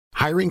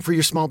Hiring for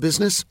your small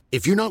business?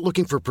 If you're not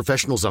looking for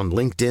professionals on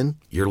LinkedIn,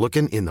 you're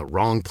looking in the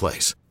wrong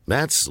place.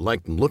 That's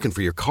like looking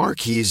for your car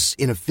keys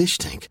in a fish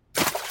tank.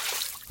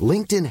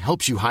 LinkedIn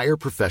helps you hire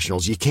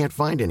professionals you can't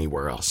find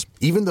anywhere else,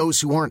 even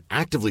those who aren't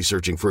actively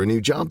searching for a new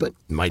job but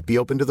might be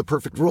open to the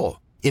perfect role.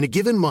 In a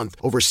given month,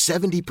 over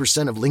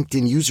 70% of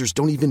LinkedIn users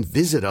don't even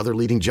visit other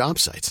leading job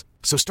sites.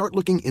 So start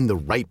looking in the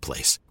right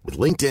place. With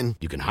LinkedIn,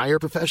 you can hire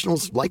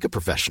professionals like a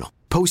professional.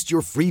 Post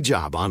your free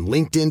job on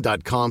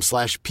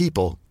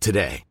linkedin.com/people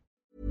today.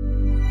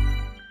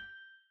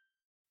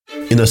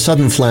 In a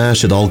sudden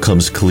flash, it all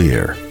comes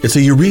clear. It's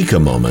a eureka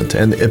moment,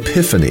 an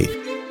epiphany.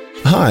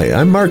 Hi,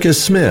 I'm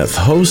Marcus Smith,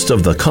 host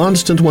of the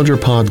Constant Wonder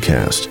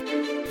podcast.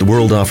 The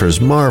world offers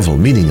marvel,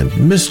 meaning,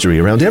 and mystery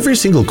around every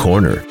single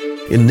corner.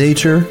 In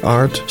nature,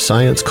 art,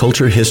 science,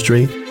 culture,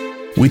 history,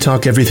 we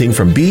talk everything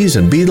from bees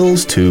and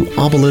beetles to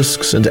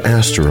obelisks and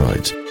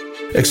asteroids.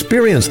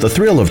 Experience the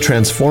thrill of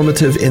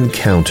transformative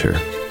encounter.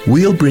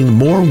 We'll bring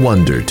more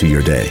wonder to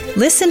your day.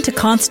 Listen to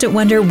Constant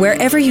Wonder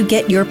wherever you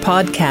get your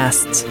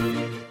podcasts.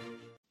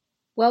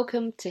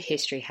 Welcome to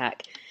History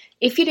Hack.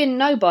 If you didn't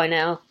know by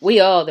now, we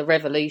are the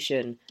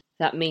revolution.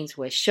 That means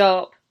we're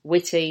sharp,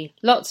 witty,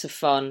 lots of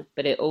fun,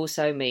 but it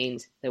also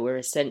means that we're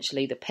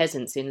essentially the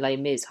peasants in Les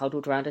Mis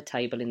huddled round a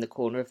table in the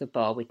corner of the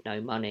bar with no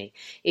money.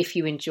 If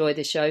you enjoy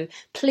the show,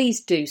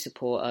 please do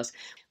support us.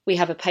 We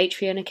have a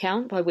Patreon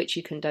account by which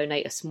you can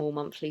donate a small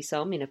monthly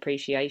sum in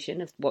appreciation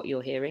of what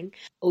you're hearing.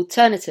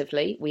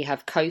 Alternatively, we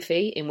have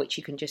Ko-fi, in which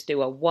you can just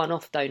do a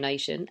one-off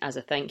donation as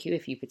a thank you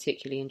if you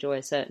particularly enjoy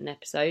a certain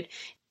episode.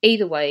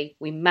 Either way,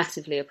 we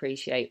massively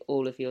appreciate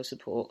all of your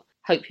support.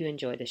 Hope you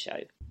enjoy the show.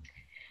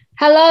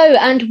 Hello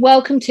and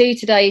welcome to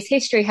today's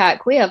History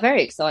Hack. We are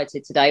very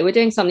excited today. We're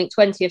doing something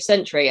 20th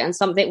century and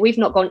something we've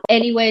not gone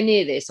anywhere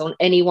near this on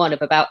any one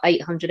of about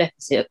 800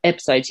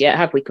 episodes yet,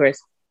 have we, Chris?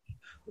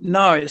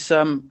 No, it's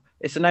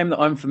a name that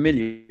I'm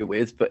familiar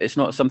with, but it's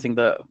not something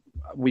that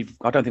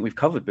I don't think we've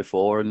covered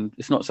before, and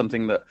it's not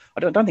something that I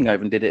don't think I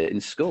even did it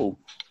in school.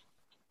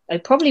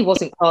 It probably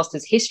wasn't classed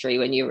as history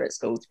when you were at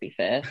school, to be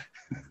fair.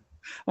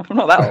 I'm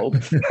not that old.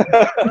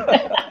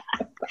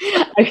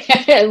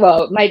 Okay,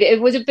 well, maybe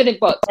it would have been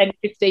about 10,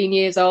 15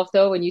 years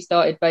after when you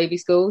started baby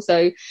school.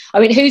 So, I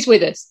mean, who's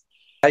with us?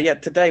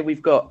 Today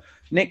we've got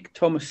Nick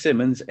Thomas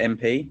Symonds,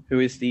 MP, who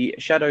is the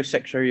Shadow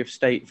Secretary of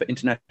State for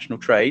International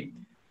Trade.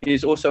 He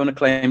is also an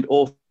acclaimed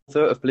author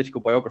of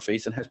political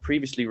biographies and has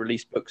previously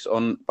released books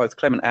on both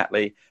Clement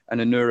Attlee and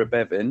Anura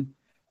Bevin.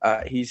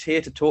 He's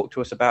here to talk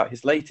to us about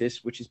his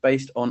latest, which is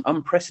based on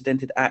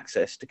unprecedented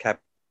access to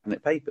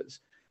cabinet papers.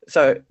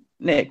 So,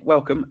 Nick,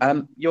 welcome.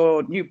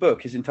 Your new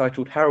book is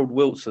entitled Harold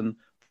Wilson,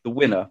 The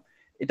Winner.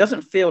 It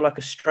doesn't feel like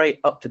a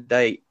straight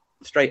update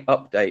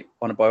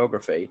on a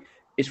biography.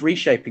 It's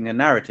reshaping a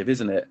narrative,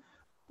 isn't it?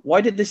 Why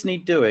did this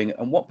need doing,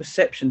 and what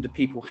perception do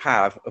people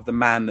have of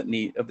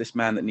this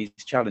man that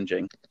needs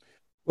challenging?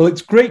 Well,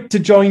 it's great to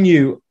join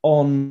you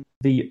on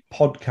the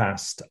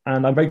podcast,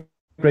 and I'm very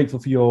grateful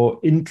for your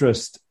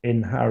interest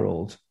in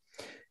Harold.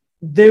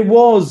 There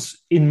was,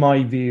 in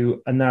my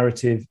view, a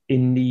narrative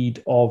in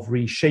need of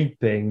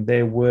reshaping.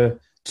 There were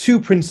two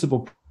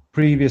principal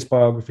previous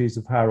biographies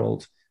of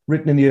Harold,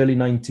 written in the early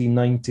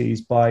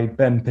 1990s by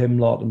Ben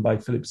Pimlott and by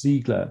Philip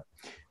Ziegler.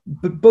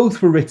 But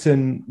both were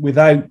written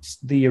without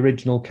the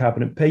original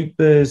cabinet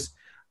papers,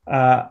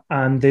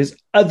 and there's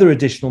other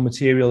additional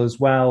material as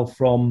well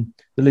from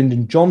the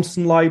Lyndon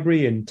Johnson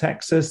Library in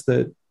Texas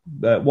that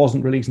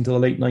wasn't released until the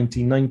late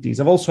 1990s.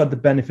 I've also had the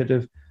benefit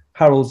of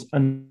Harold's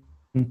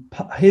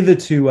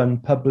hitherto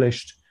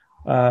unpublished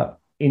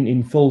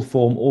in full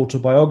form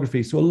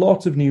autobiography, so a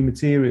lot of new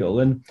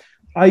material. And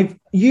I've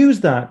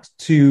used that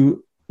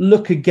to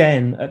look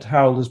again at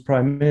Harold as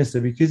Prime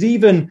Minister, because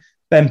even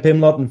Ben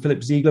Pimlott and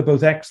Philip Ziegler,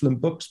 both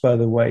excellent books, by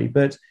the way,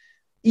 but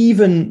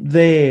even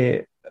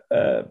their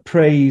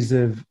praise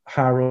of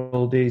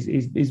Harold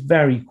is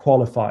very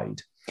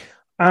qualified.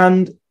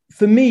 And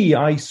for me,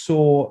 I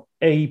saw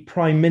a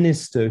Prime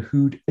Minister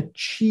who'd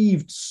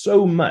achieved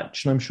so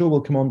much, and I'm sure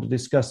we'll come on to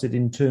discuss it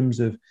in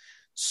terms of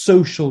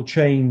social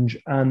change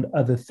and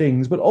other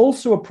things, but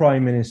also a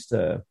Prime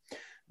Minister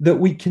that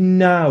we can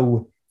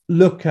now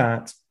look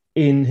at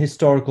in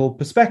historical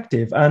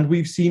perspective. And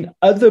we've seen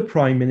other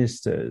Prime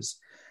Ministers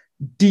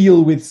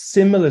deal with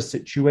similar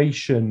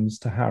situations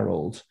to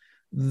Harold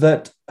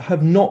that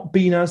have not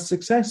been as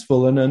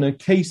successful. And a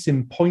case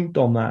in point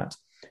on that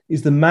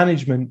is the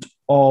management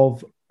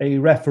of a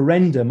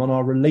referendum on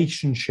our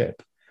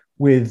relationship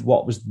with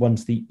what was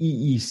once the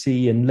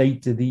EEC and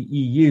later the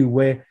EU,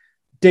 where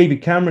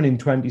David Cameron in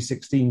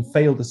 2016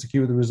 failed to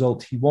secure the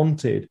result he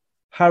wanted.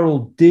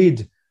 Harold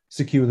did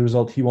secure the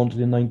result he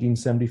wanted in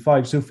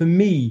 1975. So for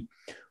me,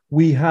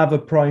 we have a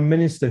Prime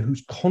Minister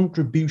whose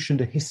contribution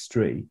to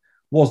history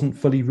wasn't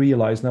fully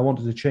realised, and I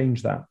wanted to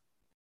change that.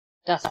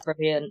 That's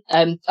brilliant.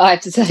 I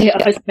have to say,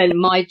 I spend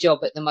my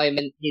job at the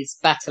moment is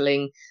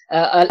battling.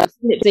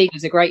 Philip Ziegler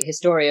is a great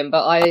historian,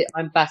 but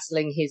I'm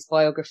battling his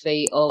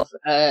biography of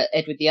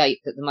Edward VIII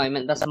at the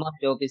moment. That's my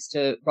job, is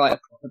to write a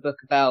proper book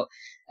about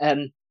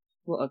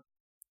what a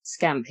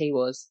scamp he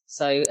was.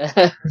 So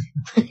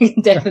you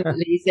can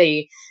definitely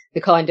see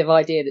the kind of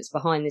idea that's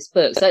behind this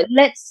book. So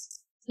let's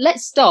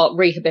start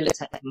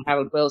rehabilitating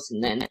Harold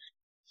Wilson then.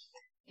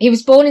 He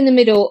was born in the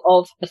middle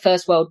of the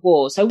First World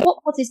War. So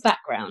what was his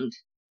background?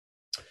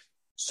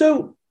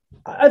 So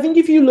I think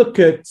if you look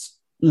at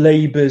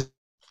Labour's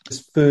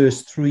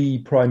first three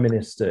prime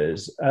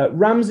ministers,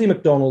 Ramsay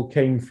MacDonald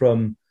came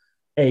from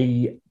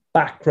a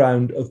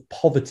background of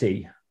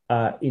poverty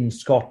in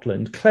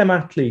Scotland. Clem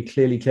Attlee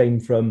clearly came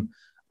from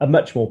a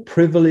much more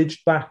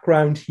privileged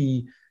background.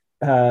 He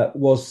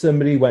was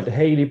somebody who went to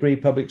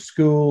Haileybury Public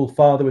School.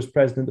 Father was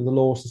president of the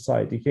Law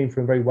Society. He came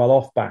from a very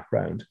well-off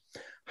background.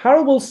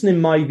 Harold Wilson,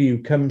 in my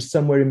view, comes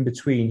somewhere in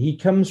between. He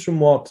comes from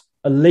what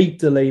a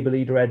later Labour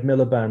leader, Ed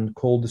Miliband,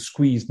 called the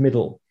squeezed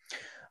middle.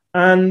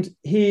 And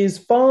his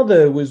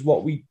father was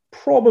what we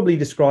probably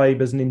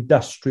describe as an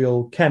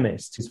industrial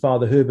chemist. His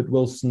father, Herbert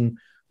Wilson,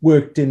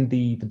 worked in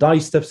the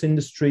dyestuffs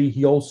industry.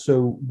 He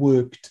also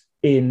worked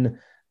in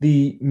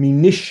the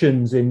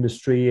munitions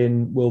industry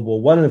in World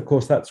War I. And of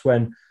course, that's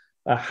when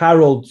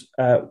Harold's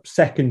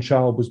second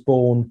child was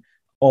born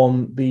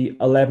on the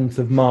 11th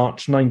of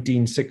March,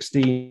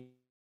 1916,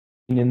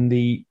 in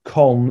the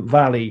Colne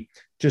Valley,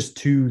 just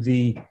to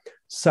the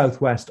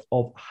southwest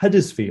of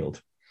Huddersfield.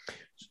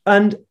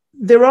 And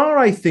there are,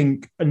 I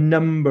think, a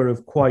number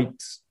of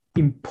quite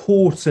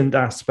important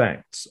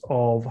aspects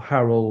of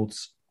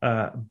Harold's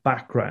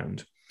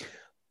background.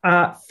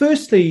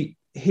 Firstly,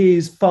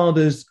 his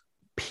father's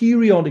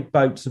periodic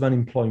bouts of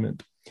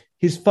unemployment.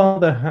 His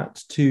father had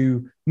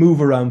to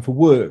move around for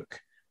work.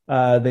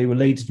 They were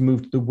later to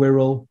move to the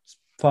Wirral. His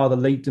father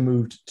later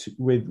moved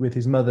with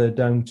his mother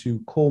down to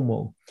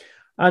Cornwall.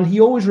 And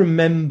he always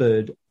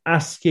remembered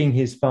asking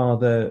his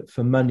father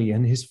for money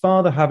and his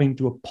father having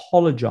to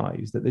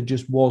apologize that there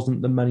just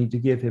wasn't the money to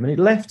give him. And it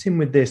left him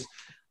with this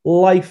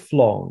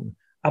lifelong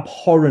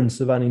abhorrence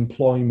of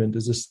unemployment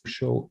as a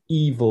social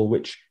evil,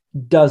 which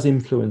does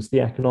influence the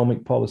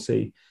economic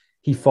policy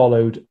he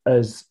followed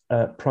as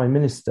Prime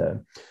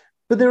Minister.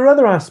 But there are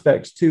other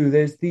aspects too.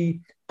 There's the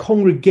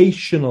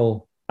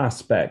congregational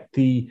aspect,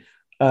 the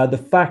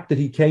fact that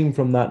he came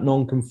from that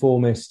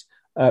nonconformist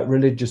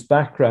religious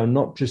background,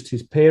 not just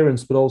his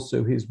parents, but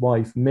also his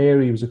wife,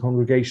 Mary, was a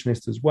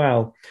Congregationalist as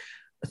well.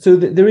 So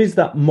there is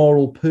that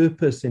moral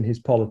purpose in his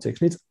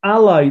politics, and it's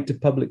allied to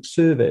public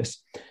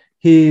service.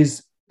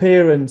 His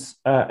parents,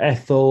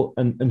 Ethel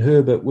and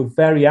Herbert, were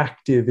very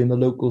active in the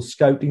local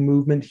scouting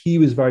movement. He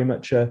was very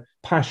much a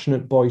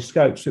passionate Boy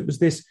Scout. So it was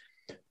this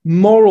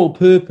moral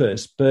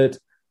purpose, but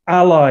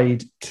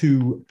allied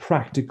to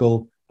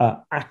practical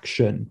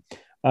action.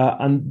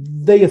 And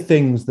they are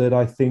things that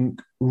I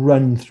think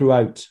run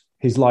throughout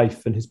his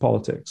life and his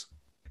politics.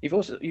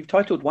 You've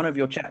titled one of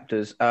your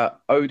chapters,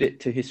 Owed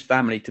It to His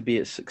Family to Be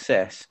a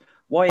Success.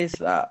 Why is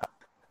that?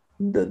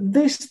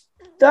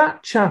 That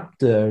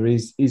chapter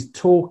is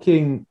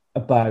talking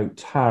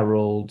about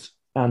Harold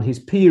and his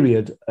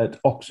period at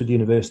Oxford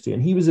University.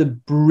 And he was a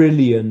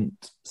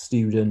brilliant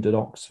student at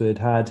Oxford,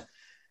 had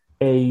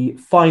a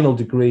final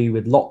degree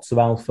with lots of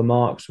alpha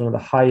marks, one of the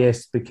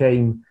highest,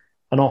 became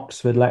an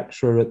Oxford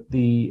lecturer at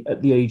the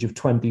age of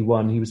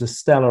 21. He was a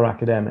stellar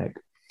academic.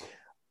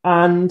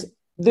 And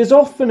there's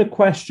often a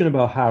question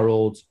about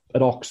Harold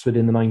at Oxford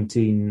in the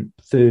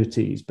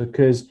 1930s,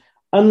 because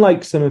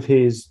unlike some of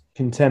his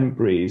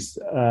contemporaries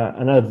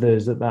and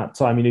others at that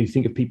time, you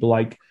think of people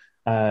like,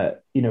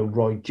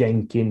 Roy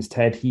Jenkins,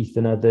 Ted Heath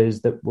and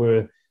others that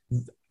were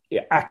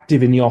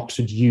active in the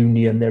Oxford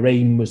Union. Their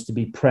aim was to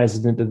be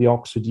president of the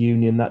Oxford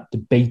Union, that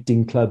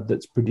debating club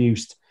that's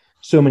produced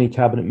so many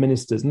cabinet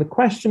ministers. And the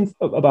question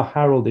about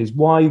Harold is,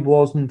 why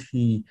wasn't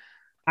he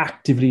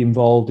actively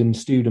involved in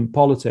student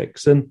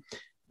politics? And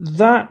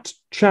that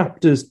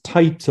chapter's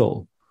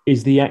title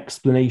is the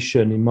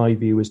explanation, in my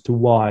view, as to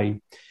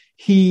why.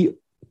 He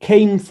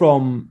came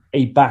from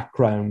a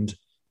background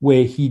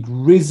where he'd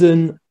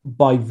risen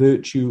by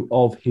virtue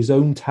of his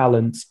own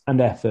talents and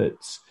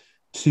efforts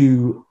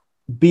to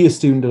be a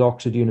student at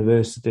Oxford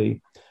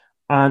University.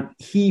 And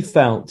he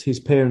felt his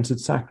parents had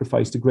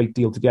sacrificed a great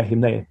deal to get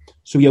him there.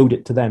 So he owed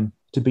it to them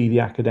to be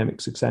the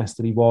academic success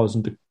that he was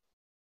and to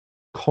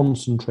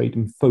concentrate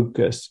and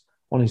focus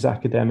on his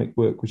academic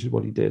work, which is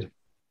what he did.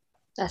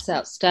 That's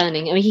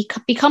outstanding. I mean, he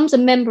becomes a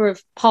member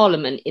of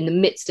Parliament in the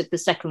midst of the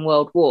Second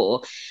World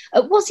War.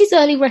 What's his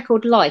early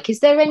record like? Is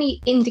there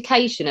any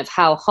indication of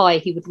how high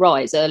he would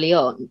rise early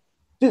on?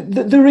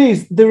 There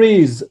is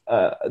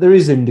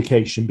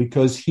indication,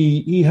 because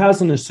he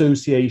has an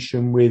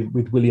association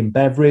with William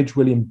Beveridge.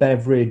 William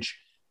Beveridge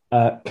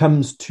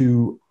comes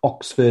to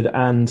Oxford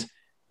and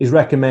is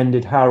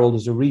recommended Harold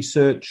as a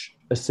research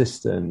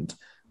assistant.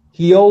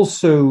 He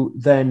also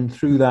then,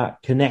 through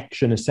that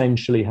connection,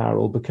 essentially,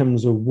 Harold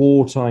becomes a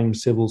wartime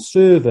civil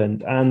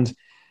servant and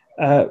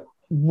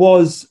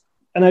was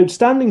an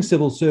outstanding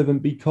civil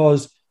servant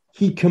because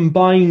he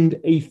combined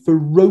a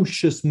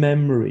ferocious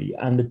memory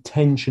and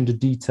attention to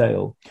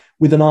detail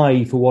with an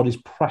eye for what is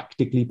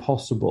practically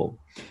possible.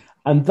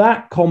 And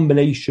that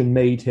combination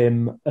made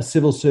him a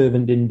civil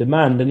servant in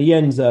demand. And he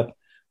ends up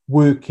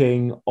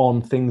working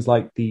on things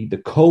like the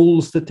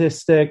coal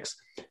statistics.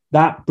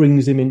 That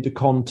brings him into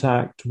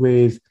contact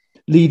with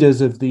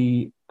leaders of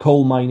the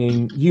coal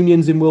mining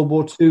unions in World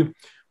War II,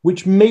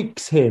 which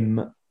makes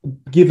him,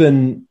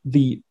 given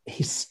the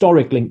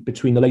historic link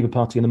between the Labour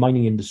Party and the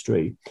mining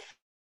industry,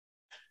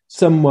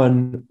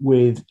 someone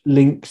with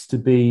links to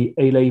be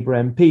a Labour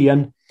MP.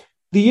 And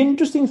the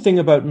interesting thing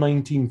about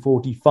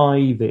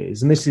 1945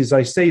 is, and this is,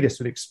 I say this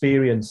with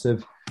experience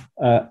of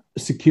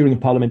securing a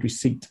parliamentary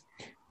seat,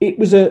 it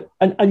was an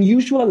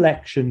unusual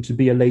election to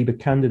be a Labour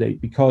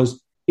candidate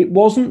because it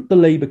wasn't the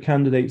Labour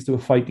candidates that were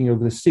fighting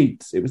over the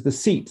seats. It was the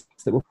seats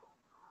that were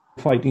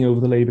fighting over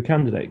the Labour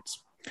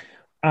candidates.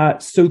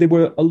 So there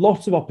were a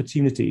lot of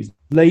opportunities.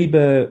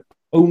 Labour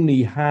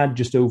only had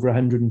just over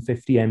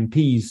 150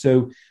 MPs,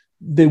 so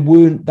there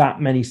weren't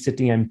that many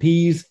sitting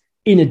MPs.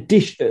 In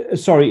addition,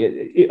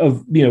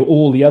 of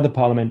all the other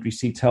parliamentary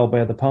seats held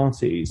by other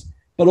parties,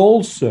 but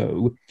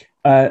also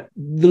the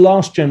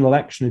last general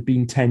election had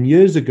been 10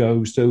 years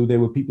ago, so there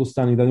were people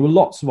standing there. There were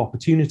lots of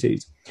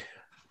opportunities.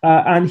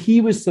 And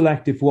he was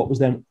selected for what was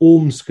then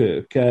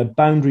Ormskirk.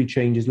 Boundary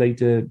changes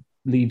later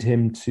lead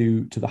him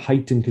to the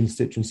Huyton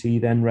constituency he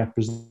then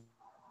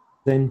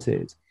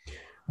represented.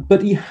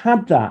 But he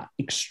had that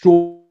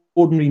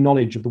extraordinary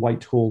knowledge of the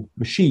Whitehall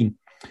machine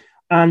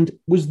and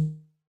was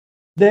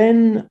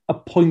then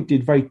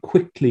appointed very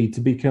quickly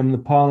to become the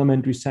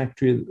parliamentary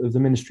secretary of the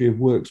Ministry of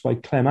Works by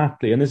Clem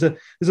Attlee. And there's a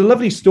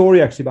lovely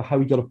story actually about how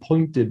he got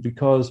appointed,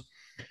 because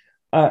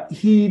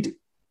he'd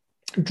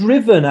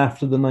driven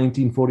after the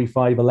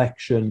 1945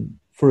 election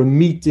for a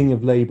meeting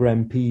of Labour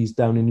MPs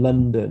down in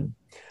London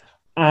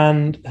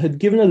and had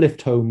given a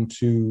lift home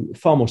to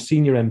far more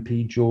senior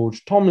MP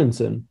George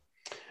Tomlinson.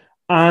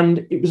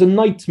 And it was a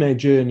nightmare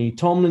journey.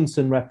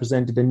 Tomlinson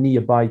represented a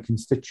nearby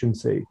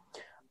constituency,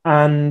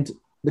 and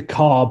the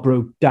car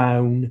broke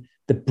down,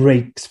 the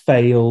brakes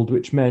failed,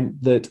 which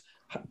meant that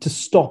to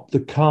stop the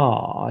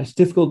car, it's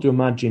difficult to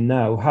imagine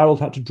now, Harold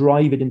had to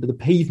drive it into the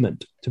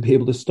pavement to be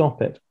able to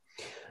stop it.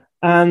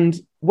 And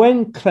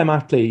when Clem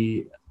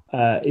Attlee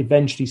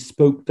eventually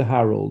spoke to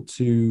Harold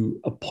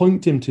to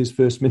appoint him to his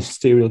first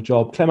ministerial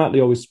job, Clem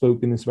Attlee always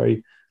spoke in this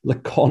very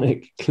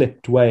laconic,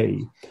 clipped way,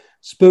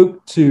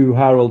 spoke to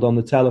Harold on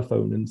the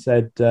telephone and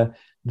said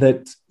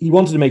that he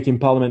wanted to make him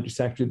parliamentary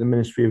secretary of the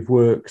Ministry of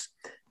Works.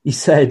 He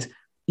said,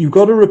 "You've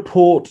got to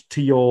report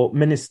to your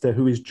minister,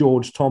 who is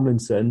George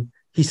Tomlinson.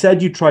 He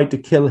said you tried to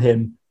kill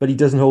him, but he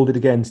doesn't hold it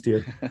against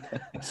you."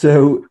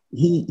 So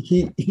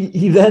he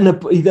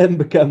then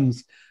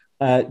becomes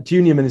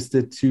junior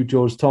minister to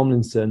George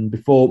Tomlinson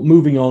before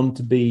moving on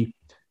to be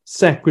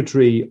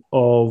Secretary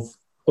of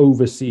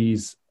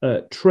Overseas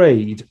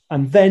Trade,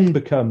 and then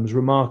becomes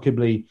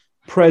remarkably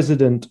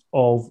President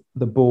of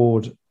the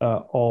Board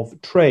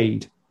of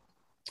Trade,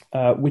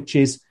 which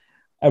is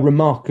a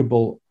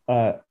remarkable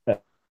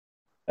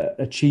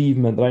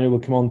achievement that I know we'll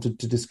come on to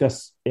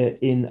discuss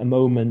in a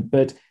moment.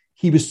 But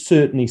he was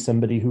certainly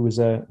somebody who was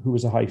a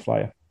high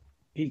flyer.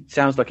 He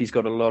sounds like he's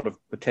got a lot of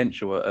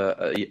potential at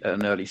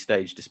an early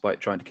stage,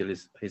 despite trying to kill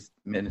his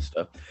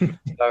minister.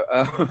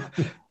 So,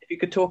 if you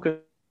could talk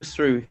us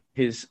through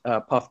his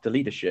path to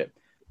leadership.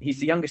 He's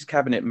the youngest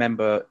cabinet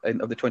member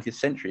of the 20th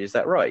century, is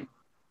that right?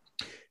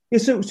 Yeah,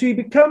 so he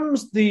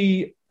becomes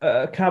the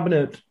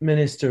cabinet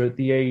minister at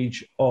the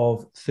age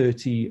of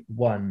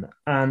 31.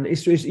 And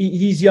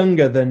he's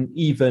younger than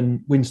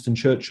even Winston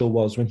Churchill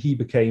was when he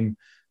became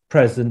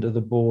president of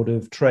the Board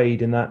of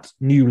Trade in that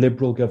new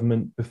Liberal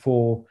government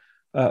before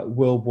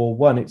World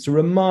War I. It's a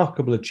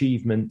remarkable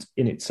achievement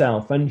in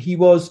itself. And he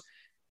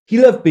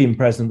loved being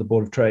president of the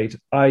Board of Trade.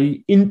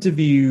 I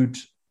interviewed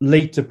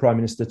later Prime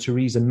Minister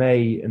Theresa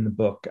May in the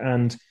book,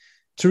 and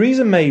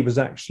Theresa May was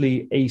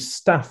actually a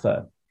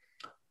staffer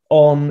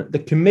on the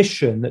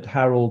commission that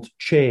Harold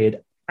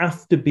chaired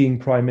after being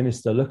Prime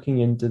Minister, looking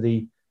into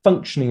the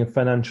functioning of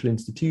financial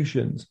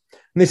institutions.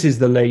 And this is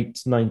the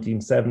late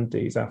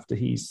 1970s, after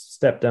he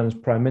stepped down as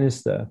Prime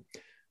Minister.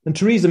 And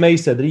Theresa May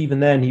said that even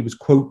then he was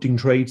quoting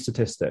trade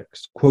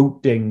statistics,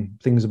 quoting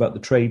things about the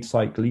trade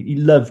cycle. He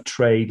loved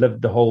trade,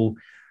 loved the whole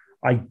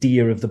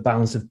idea of the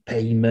balance of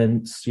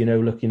payments,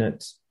 looking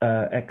at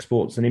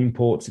exports and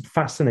imports. It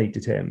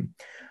fascinated him.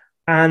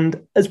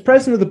 And as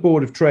president of the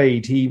Board of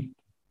Trade, he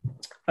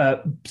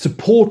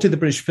supported the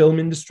British film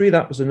industry.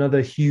 That was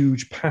another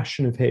huge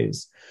passion of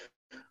his.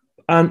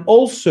 And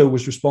also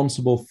was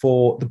responsible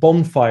for the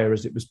bonfire,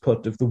 as it was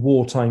put, of the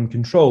wartime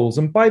controls.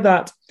 And by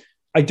that,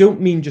 I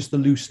don't mean just the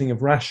loosening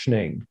of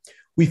rationing.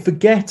 We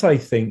forget, I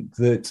think,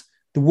 that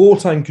the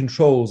wartime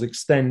controls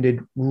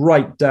extended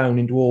right down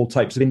into all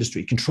types of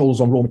industry, controls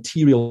on raw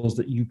materials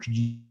that you could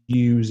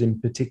use in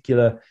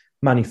particular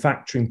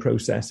manufacturing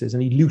processes,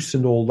 and he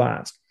loosened all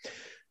that.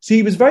 So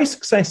he was very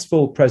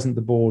successful president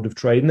of the Board of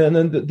Trade. And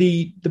then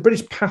the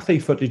British Pathé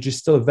footage is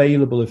still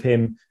available of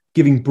him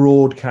giving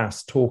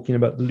broadcasts talking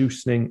about the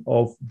loosening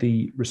of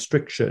the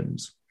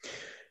restrictions.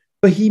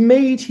 But he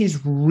made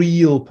his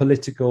real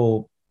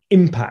political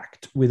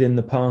impact within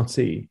the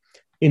party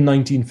in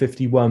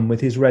 1951 with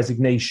his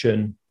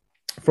resignation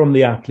from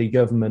the Attlee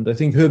government. I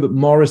think Herbert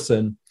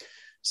Morrison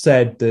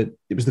said that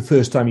it was the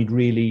first time he'd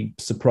really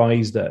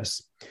surprised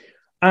us.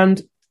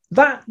 And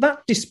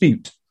that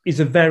dispute is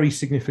a very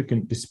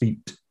significant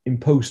dispute in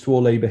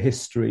post-war Labour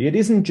history. It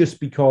isn't just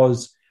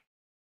because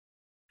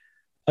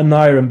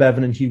Aneurin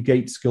Bevan and Hugh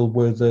Gaitskell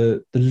were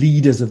the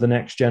leaders of the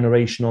next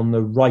generation on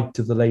the right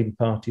of the Labour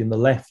Party and the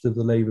left of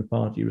the Labour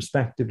Party,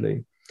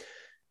 respectively.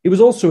 It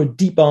was also a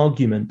deep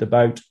argument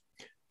about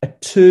a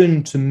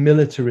turn to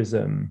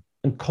militarism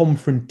and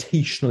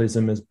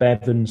confrontationalism, as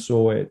Bevan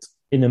saw it,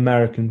 in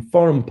American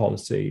foreign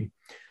policy.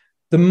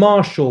 The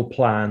Marshall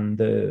Plan,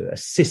 the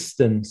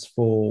assistance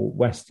for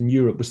Western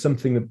Europe, was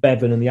something that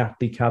Bevan and the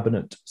Attlee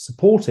cabinet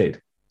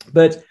supported.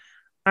 But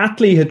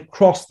Attlee had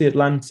crossed the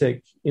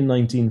Atlantic in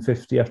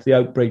 1950 after the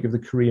outbreak of the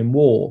Korean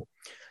War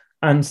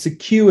and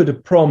secured a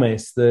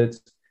promise that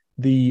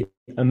the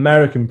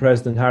American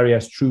President Harry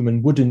S.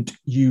 Truman wouldn't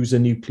use a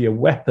nuclear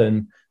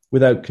weapon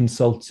without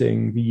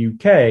consulting the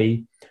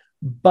UK,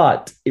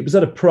 but it was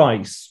at a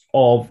price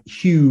of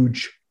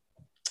huge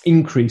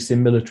increase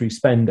in military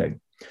spending.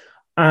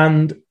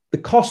 And the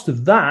cost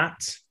of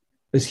that,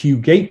 as Hugh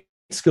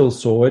Gaitskell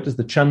saw it, as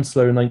the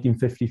Chancellor in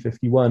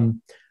 1950-51,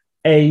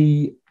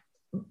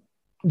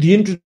 the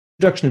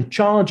introduction of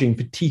charging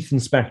for teeth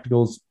and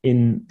spectacles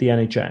in the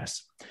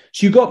NHS.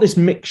 So you got this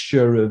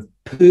mixture of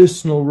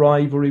personal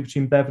rivalry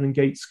between Bevan and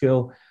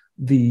Gaitskell,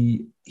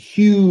 the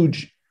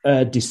huge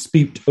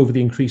dispute over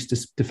the increased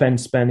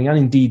defence spending, and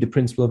indeed the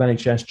principle of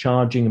NHS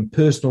charging and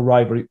personal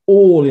rivalry,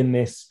 all in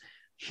this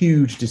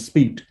huge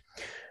dispute.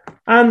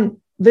 And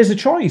there's a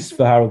choice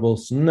for Harold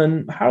Wilson,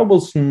 and Harold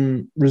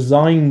Wilson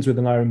resigns with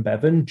Aneurin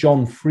Bevan.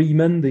 John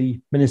Freeman, the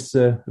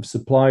Minister of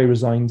Supply,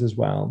 resigns as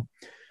well.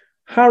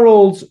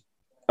 Harold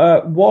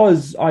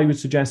was, I would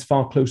suggest,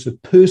 far closer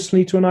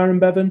personally to Aneurin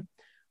Bevan.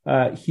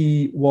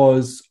 He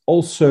was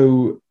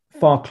also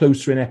far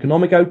closer in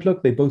economic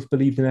outlook. They both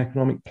believed in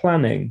economic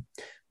planning.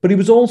 But it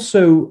was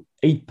also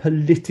a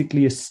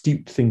politically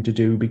astute thing to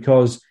do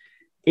because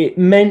it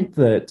meant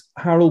that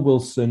Harold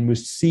Wilson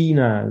was seen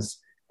as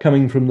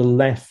coming from the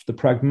left, the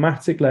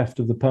pragmatic left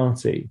of the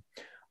party.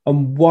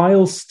 And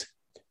whilst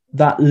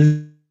that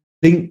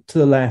link to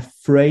the left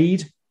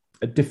frayed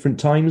at different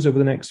times over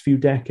the next few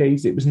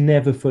decades, it was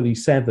never fully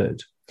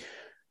severed.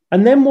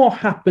 And then what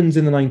happens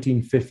in the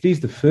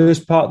 1950s, the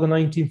first part of the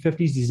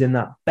 1950s, he's in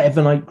that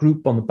Bevanite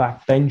group on the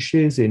back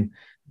benches in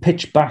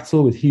pitched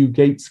battle with Hugh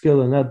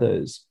Gaitskell and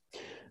others.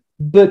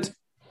 But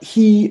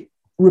he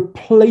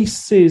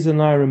replaces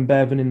Aneurin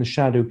Bevan in the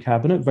shadow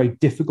cabinet, very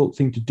difficult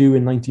thing to do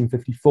in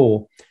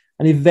 1954,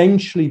 and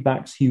eventually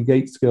backs Hugh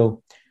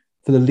Gaitskell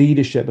for the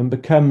leadership and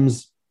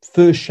becomes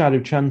first shadow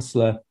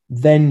chancellor,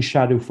 then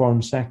shadow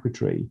foreign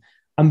secretary,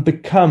 and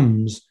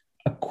becomes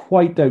a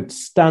quite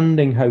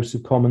outstanding House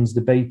of Commons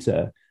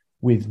debater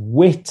with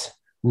wit,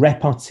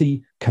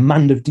 repartee,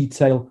 command of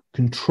detail,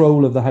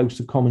 control of the House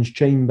of Commons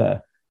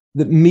chamber,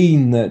 that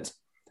mean that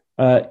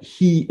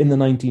he, in the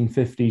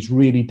 1950s,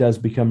 really does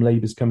become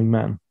Labour's coming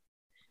man.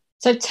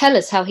 So tell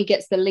us how he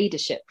gets the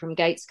leadership from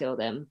Gaitskell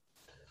then.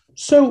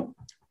 So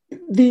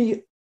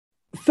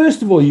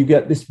first of all, you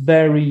get this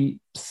very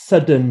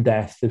sudden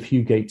death of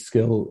Hugh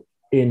Gaitskell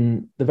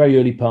in the very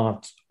early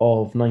part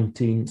of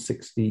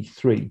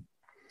 1963.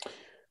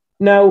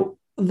 Now,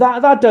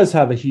 that does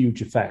have a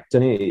huge effect,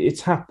 and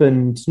it's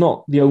happened,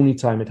 not the only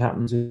time it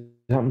happens. It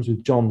happens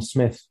with John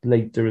Smith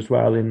later as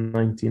well in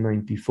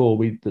 1994.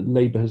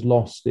 Labour has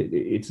lost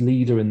its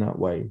leader in that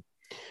way.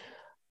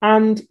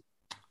 And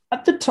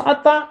at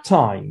that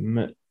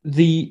time,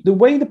 the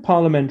way the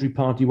parliamentary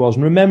party was,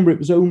 and remember, it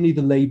was only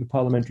the Labour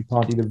parliamentary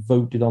party that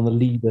voted on the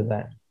leader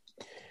then.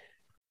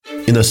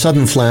 In a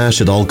sudden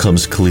flash, it all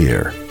comes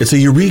clear. It's a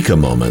eureka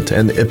moment,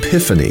 an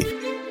epiphany.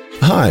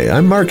 Hi,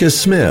 I'm Marcus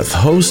Smith,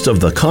 host of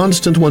the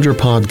Constant Wonder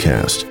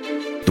podcast.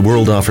 The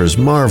world offers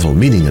marvel,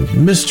 meaning,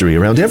 and mystery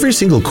around every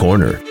single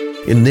corner.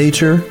 In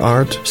nature,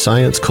 art,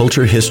 science,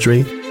 culture,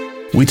 history,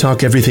 we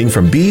talk everything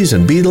from bees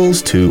and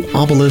beetles to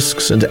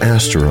obelisks and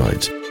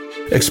asteroids.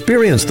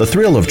 Experience the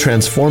thrill of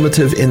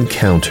transformative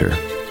encounter.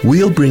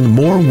 We'll bring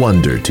more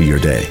wonder to your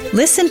day.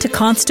 Listen to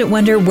Constant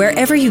Wonder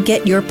wherever you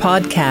get your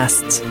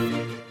podcasts.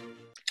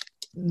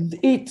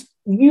 It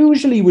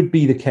usually would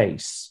be the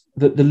case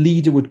that the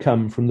leader would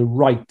come from the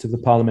right of the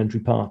parliamentary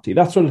party.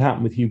 That's what had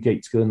happened with Hugh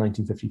Gaitskell in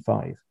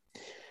 1955.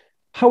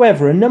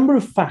 However, a number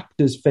of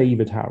factors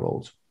favoured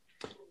Harold.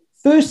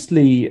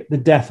 Firstly, the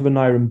death of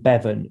Aneurin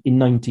Bevan in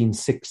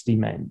 1960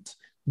 meant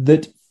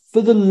that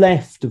for the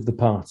left of the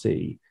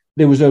party,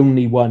 there was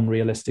only one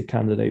realistic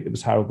candidate, that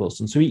was Harold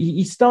Wilson. So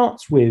he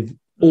starts with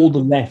all the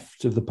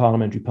left of the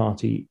parliamentary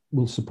party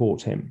will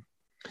support him.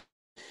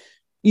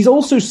 He's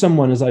also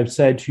someone, as I've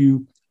said,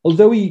 who,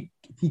 although he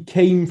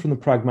came from the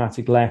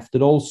pragmatic left,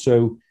 had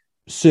also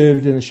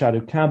served in the shadow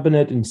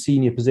cabinet in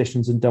senior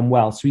positions and done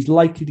well. So he's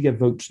likely to get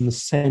votes from the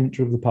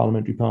centre of the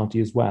parliamentary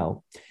party as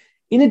well.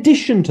 In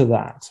addition to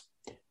that,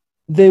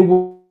 there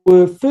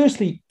were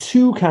firstly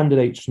two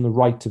candidates from the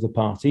right of the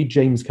party,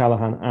 James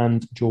Callaghan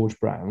and George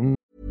Brown.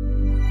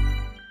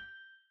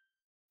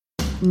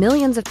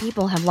 Millions of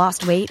people have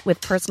lost weight with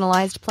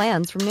personalized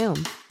plans from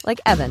Noom. Like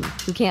Evan,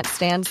 who can't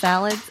stand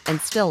salads and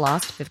still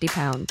lost 50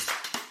 pounds.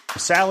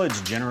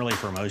 Salads generally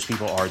for most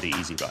people are the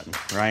easy button,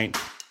 right?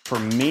 For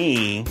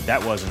me,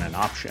 that wasn't an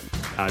option.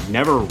 I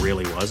never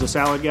really was a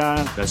salad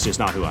guy. That's just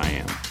not who I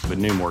am. But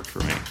Noom worked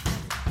for me.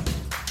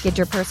 Get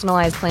your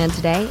personalized plan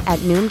today at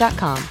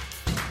Noom.com.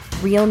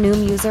 Real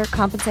Noom user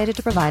compensated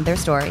to provide their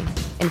story.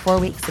 In 4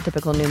 weeks, the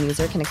typical Noom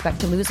user can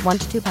expect to lose 1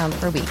 to 2 pounds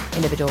per week.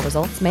 Individual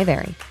results may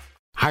vary.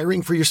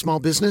 Hiring for your small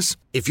business?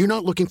 If you're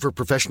not looking for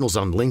professionals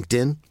on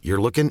LinkedIn,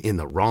 you're looking in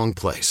the wrong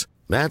place.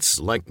 That's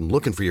like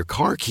looking for your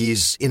car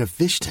keys in a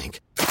fish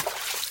tank.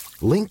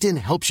 LinkedIn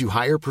helps you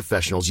hire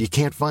professionals you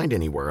can't find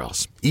anywhere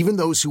else, even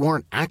those who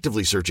aren't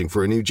actively searching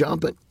for a new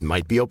job but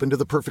might be open to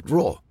the perfect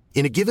role.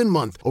 In a given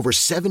month, over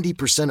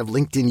 70% of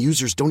LinkedIn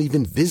users don't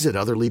even visit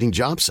other leading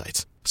job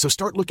sites. So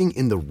start looking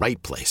in the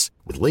right place.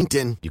 With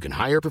LinkedIn, you can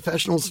hire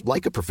professionals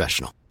like a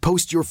professional.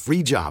 Post your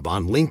free job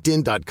on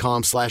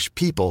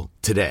linkedin.com/people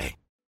today.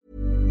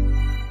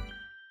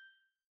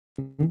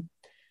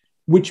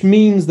 Which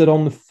means that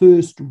on the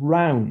first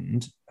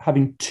round,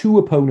 having two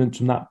opponents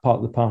from that part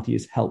of the party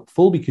is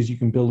helpful because you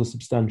can build a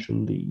substantial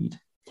lead.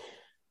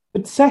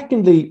 But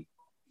secondly,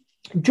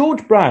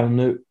 George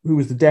Brown, who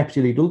was the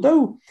deputy leader,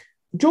 although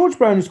George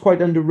Brown is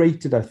quite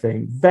underrated, I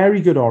think, very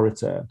good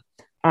orator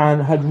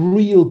and had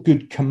real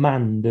good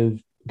command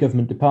of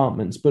government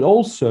departments, but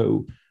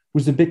also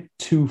was a bit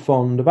too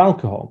fond of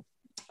alcohol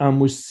and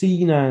was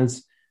seen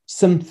as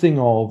something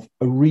of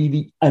a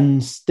really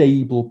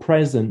unstable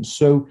presence.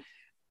 So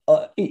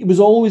it was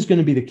always going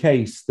to be the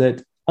case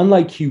that,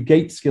 unlike Hugh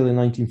Gateskill in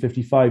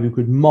 1955, who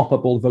could mop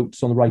up all the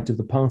votes on the right of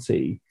the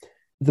party,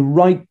 the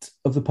right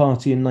of the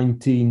party in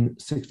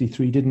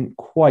 1963 didn't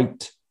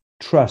quite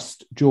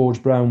trust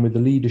George Brown with the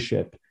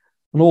leadership.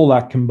 And all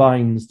that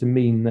combines to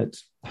mean that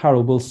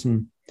Harold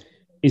Wilson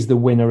is the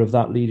winner of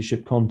that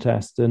leadership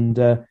contest and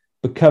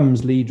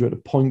becomes leader at a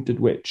point at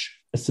which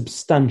a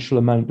substantial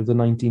amount of the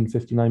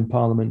 1959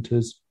 Parliament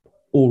has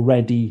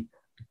already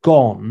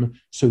gone.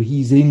 So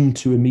he's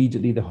into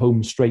immediately the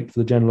home straight for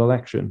the general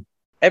election.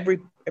 Every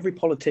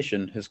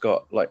politician has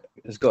got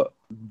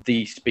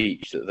the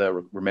speech that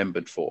they're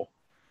remembered for.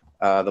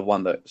 The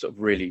one that sort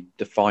of really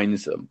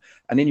defines them.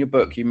 And in your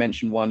book, you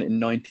mentioned one in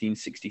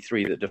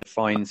 1963 that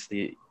defines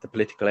the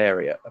political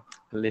era.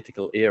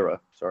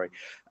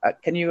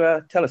 Can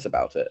you tell us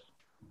about it?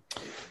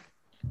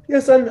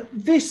 Yes, and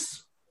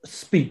this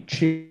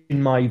speech,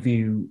 in my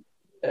view,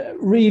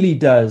 really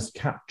does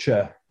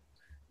capture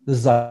the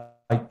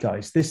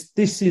zeitgeist.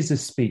 This is a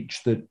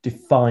speech that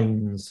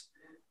defines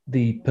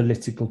the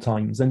political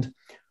times. And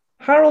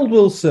Harold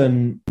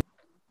Wilson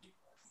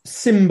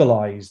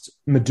symbolized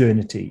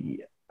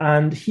modernity,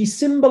 and he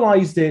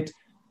symbolized it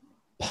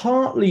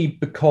partly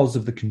because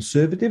of the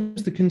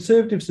Conservatives. The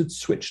Conservatives had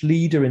switched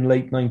leader in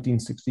late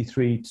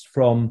 1963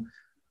 from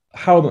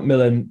Harold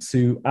Macmillan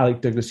to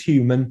Alec Douglas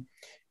Hume, and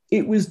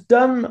it was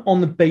done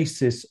on the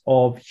basis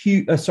of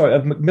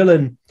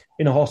Macmillan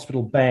in a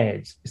hospital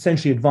bed,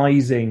 essentially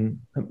advising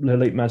Her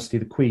late Majesty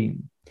the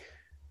Queen.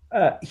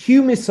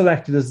 Hume is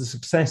selected as the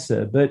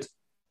successor, but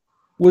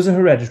was a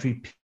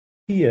hereditary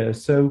peer,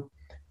 so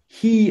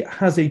he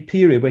has a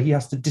period where he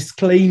has to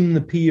disclaim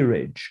the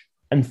peerage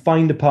and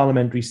find a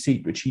parliamentary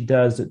seat, which he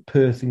does at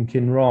Perth and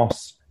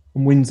Kinross,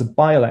 and wins a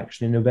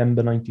by-election in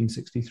November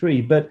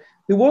 1963. But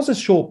there was a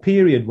short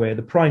period where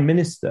the Prime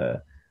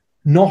Minister,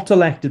 not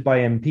elected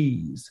by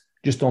MPs,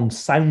 just on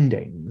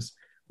soundings,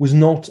 was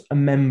not a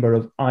member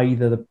of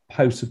either the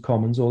House of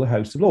Commons or the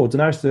House of Lords.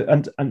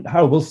 And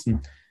Harold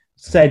Wilson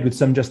said with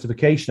some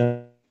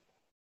justification,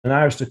 an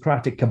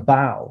aristocratic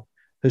cabal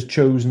has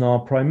chosen our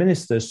Prime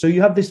Minister. So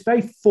you have this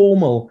very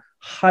formal,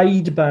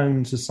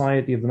 hidebound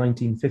society of the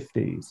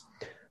 1950s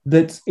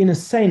that's, in a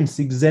sense,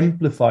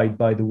 exemplified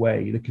by the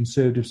way the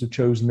Conservatives have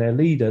chosen their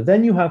leader.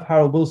 Then you have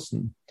Harold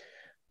Wilson,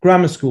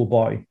 grammar school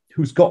boy,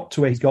 who's got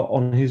to where he's got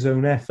on his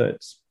own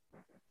efforts.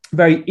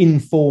 Very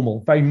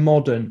informal, very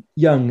modern,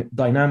 young,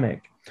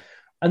 dynamic.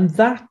 And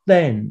that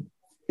then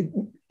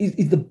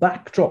is the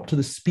backdrop to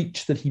the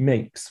speech that he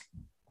makes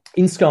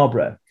in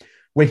Scarborough,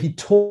 where he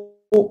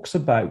talks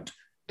about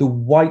the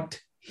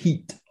white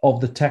heat of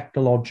the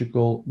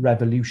technological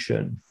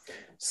revolution,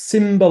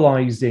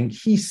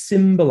 he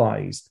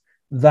symbolized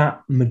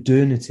that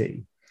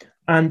modernity.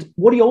 And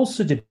what he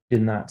also did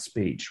in that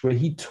speech, where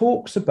he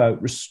talks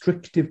about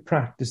restrictive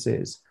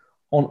practices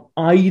on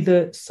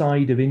either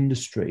side of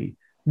industry,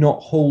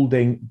 not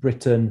holding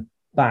Britain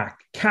back,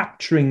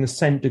 capturing the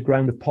centre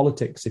ground of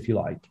politics, if you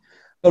like,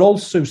 but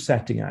also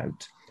setting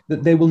out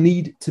that there will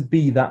need to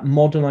be that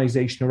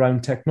modernisation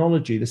around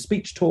technology. The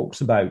speech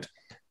talks about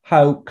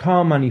how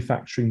car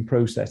manufacturing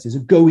processes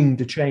are going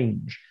to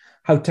change,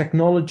 how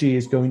technology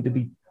is going to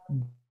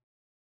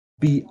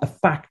be a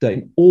factor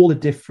in all the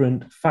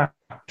different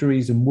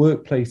factories and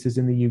workplaces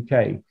in the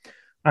UK.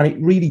 And it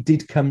really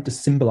did come to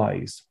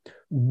symbolise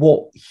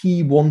what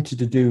he wanted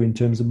to do in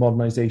terms of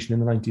modernisation in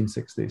the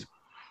 1960s.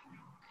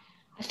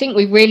 I think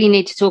we really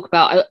need to talk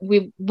about,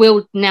 we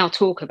will now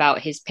talk about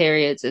his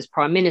periods as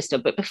Prime Minister,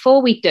 but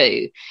before we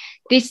do,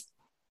 this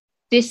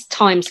this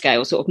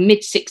timescale, sort of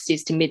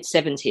mid-60s to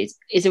mid-70s,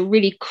 is a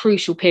really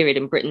crucial period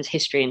in Britain's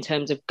history in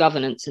terms of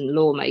governance and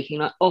lawmaking.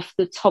 Like, off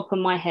the top of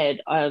my head,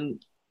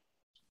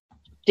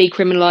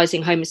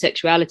 decriminalising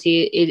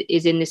homosexuality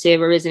is in this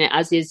era, isn't it?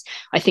 As is,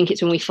 I think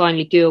it's when we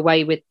finally do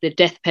away with the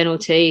death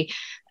penalty.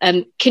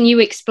 Can you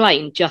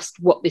explain just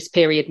what this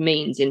period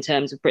means in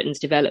terms of Britain's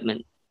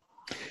development?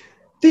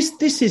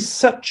 This is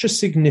such a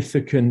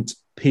significant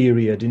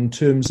period in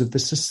terms of the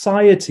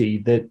society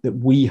that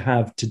we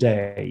have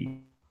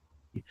today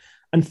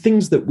and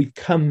things that we've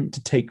come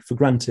to take for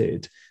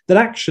granted that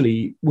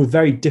actually were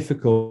very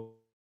difficult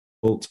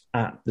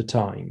at the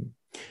time.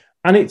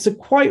 And it's a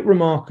quite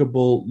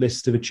remarkable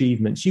list of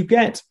achievements. You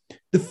get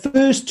the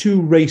first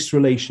two Race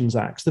Relations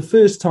Acts, the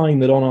first time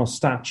that on our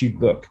statute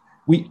book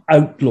we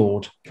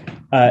outlawed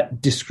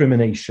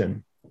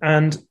discrimination.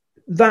 And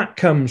that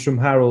comes from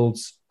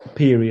Harold's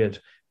period.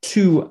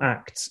 2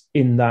 acts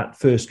in that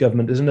first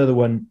government. There's another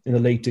one in a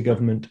later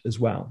government as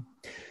well.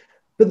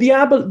 But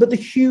the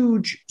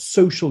huge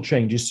social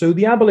changes, so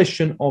the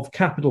abolition of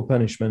capital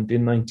punishment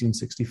in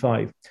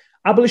 1965,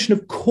 abolition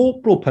of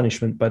corporal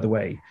punishment, by the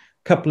way,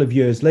 a couple of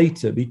years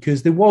later,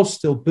 because there was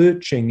still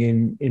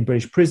birching in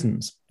British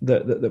prisons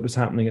that was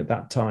happening at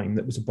that time,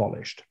 that was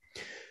abolished.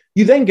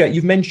 You then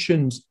you've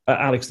mentioned,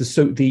 Alex,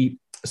 the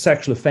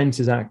Sexual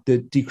Offences Act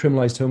that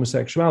decriminalised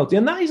homosexuality.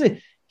 And that is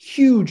a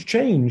huge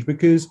change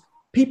because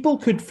people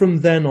could from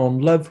then on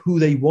love who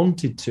they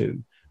wanted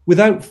to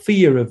without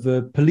fear of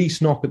a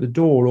police knock at the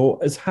door, or,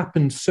 as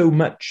happened so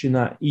much in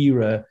that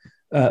era,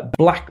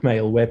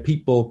 blackmail, where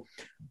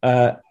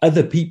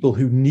other people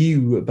who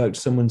knew about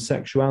someone's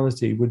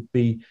sexuality would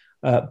be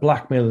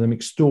blackmailing them,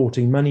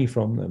 extorting money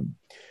from them.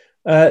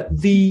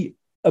 The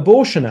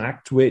Abortion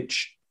Act,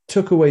 which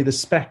took away the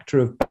spectre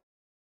of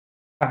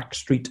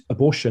backstreet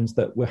abortions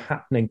that were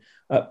happening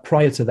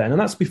prior to then.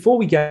 And that's before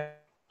we get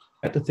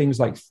to things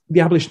like the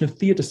abolition of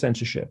theatre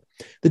censorship,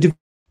 the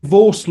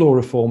divorce law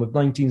reform of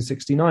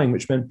 1969,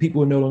 which meant people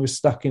were no longer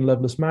stuck in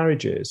loveless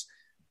marriages,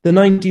 the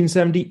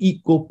 1970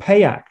 Equal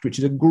Pay Act, which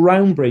is a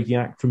groundbreaking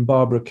act from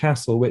Barbara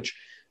Castle, which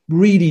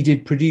really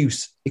did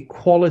produce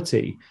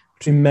equality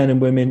between men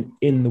and women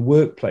in the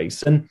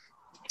workplace. And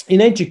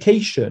in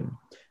education,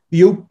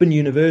 the Open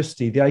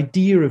University, the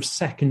idea of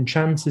second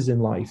chances in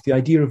life, the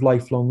idea of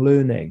lifelong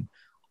learning,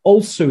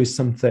 also is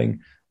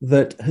something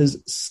that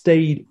has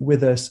stayed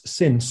with us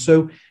since.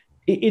 So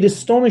it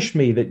astonished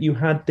me that you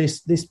had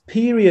this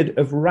period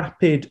of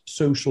rapid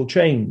social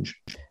change,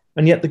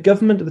 and yet the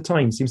government at the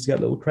time seems to get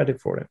little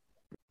credit for it.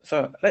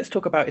 So let's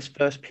talk about his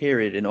first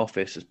period in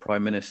office as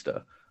Prime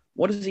Minister.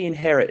 What does he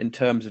inherit in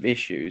terms of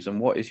issues, and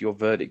what is your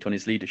verdict on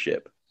his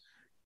leadership?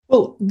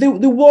 Well, there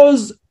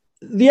was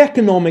the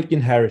economic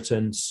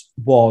inheritance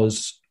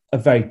was a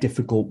very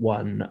difficult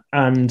one,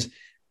 and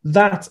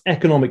that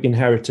economic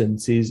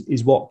inheritance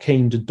is what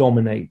came to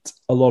dominate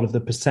a lot of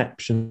the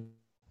perceptions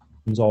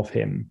of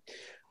him,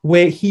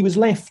 where he was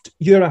left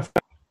year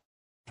after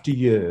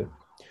year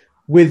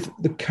with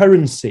the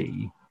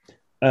currency,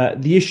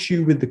 the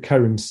issue with the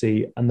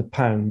currency and the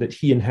pound that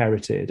he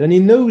inherited. And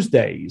in those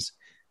days,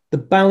 the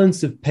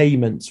balance of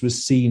payments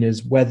was seen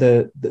as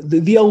whether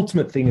the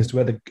ultimate thing as to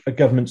whether a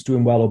government's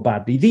doing well or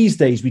badly. These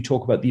days, we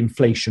talk about the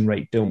inflation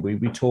rate, don't we?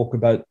 We talk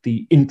about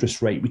the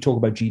interest rate. We talk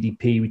about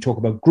GDP. We talk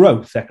about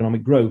growth,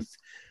 economic growth,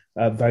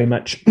 very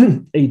much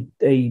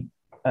a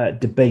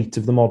debate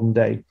of the modern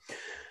day.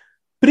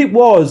 But it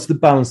was the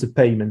balance of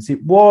payments.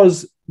 It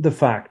was the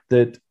fact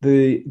that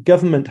the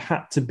government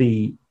had to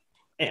be,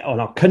 or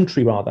our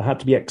country rather,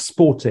 had to be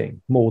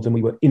exporting more than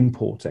we were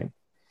importing.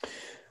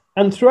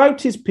 And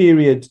throughout his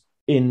period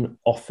in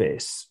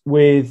office,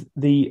 with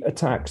the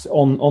attacks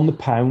on the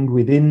pound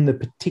within the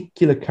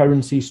particular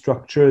currency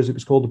structure, as it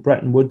was called, the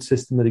Bretton Woods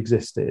system that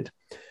existed,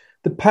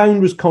 the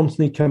pound was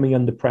constantly coming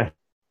under pressure,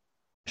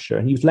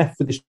 and he was left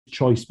with this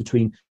choice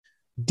between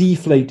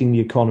deflating the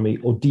economy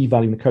or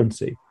devaluing the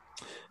currency.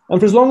 And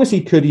for as long as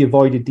he could, he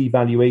avoided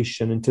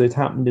devaluation until it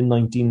happened in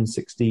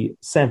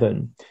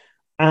 1967.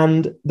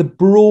 And the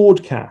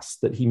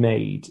broadcast that he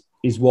made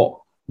is what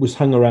was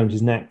hung around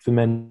his neck for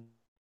many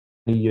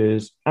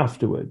years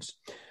afterwards,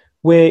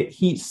 where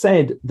he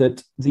said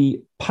that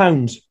the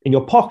pound in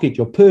your pocket,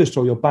 your purse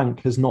or your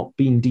bank has not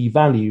been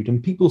devalued,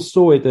 and people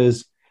saw it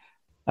as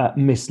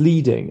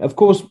misleading. Of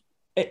course,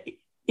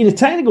 in a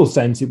technical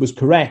sense, it was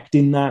correct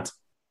in that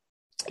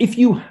if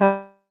you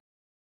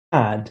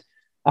had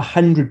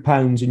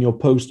 £100 in your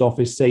post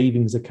office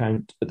savings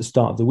account at the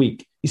start of the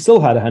week, you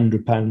still had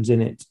 £100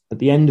 in it at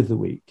the end of the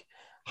week.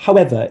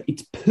 However,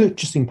 its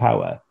purchasing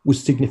power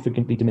was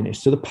significantly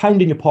diminished. So the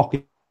pound in your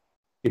pocket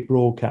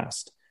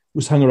broadcast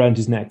was hung around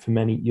his neck for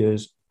many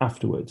years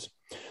afterwards.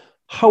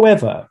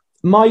 However,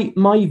 my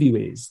view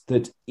is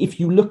that if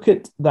you look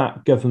at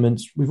that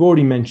government, we've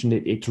already mentioned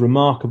it, its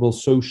remarkable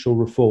social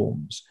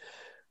reforms,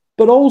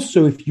 but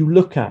also if you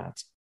look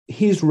at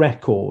his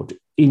record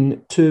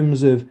in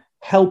terms of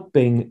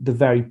helping the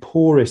very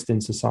poorest in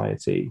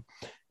society,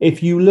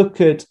 if you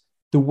look at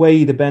the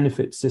way the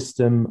benefit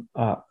system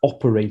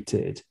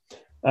operated,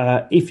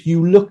 if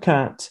you look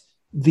at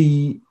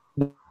the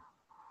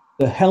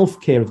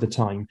healthcare of the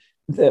time.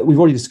 We've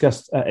already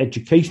discussed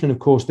education, and of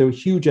course, there were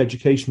huge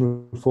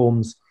education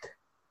reforms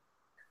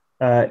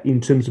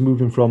in terms of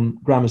moving from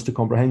grammars to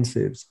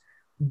comprehensives.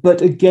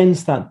 But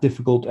against that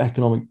difficult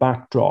economic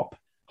backdrop,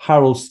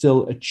 Harold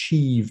still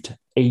achieved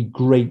a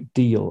great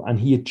deal, and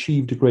he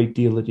achieved a great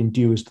deal that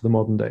endures to the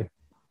modern day.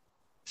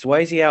 So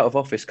why is he out of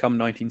office come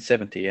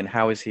 1970, and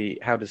how does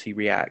he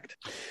react?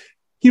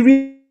 He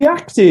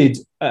reacted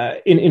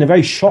in a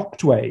very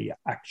shocked way,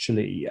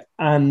 actually,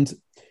 and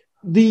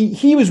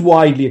he was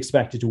widely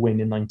expected to win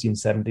in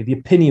 1970. The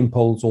opinion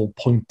polls all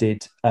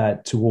pointed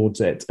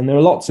towards it, and there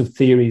are lots of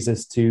theories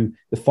as to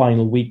the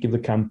final week of the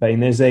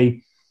campaign. There's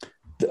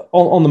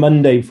on the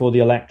Monday before the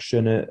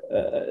election,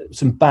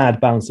 some bad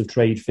balance of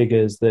trade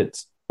figures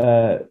that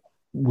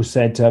were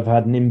said to have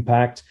had an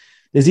impact.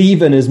 There's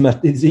even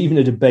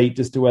a debate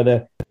as to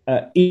whether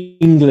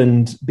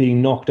England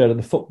being knocked out of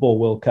the Football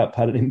World Cup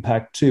had an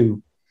impact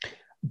too.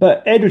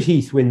 But Edward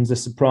Heath wins a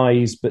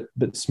surprise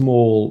but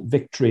small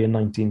victory in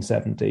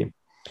 1970.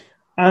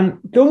 And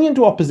going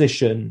into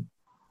opposition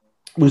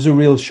was a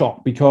real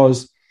shock,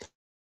 because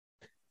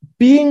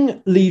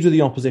being leader of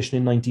the opposition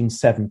in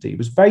 1970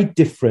 was very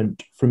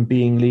different from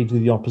being leader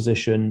of the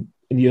opposition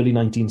in the early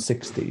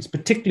 1960s,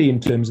 particularly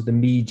in terms of the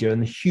media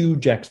and the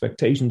huge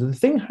expectations. And the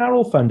thing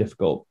Harold found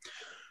difficult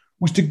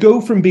was to go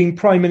from being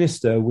prime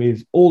minister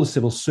with all the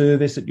civil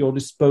service at your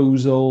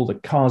disposal, the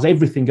cars,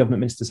 everything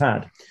government ministers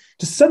had,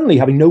 to suddenly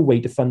having no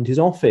way to fund his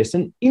office.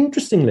 And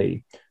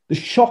interestingly, the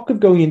shock of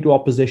going into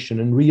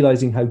opposition and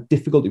realising how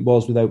difficult it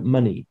was without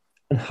money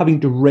and having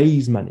to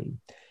raise money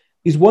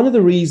is one of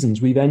the reasons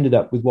we've ended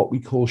up with what we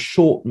call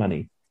short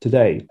money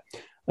today.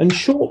 And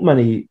short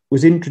money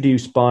was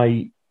introduced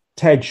by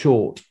Ted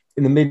Short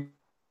in the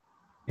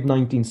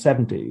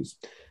mid-1970s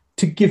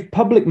to give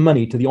public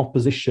money to the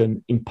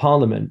opposition in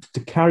Parliament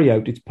to carry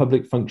out its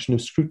public function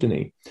of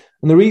scrutiny.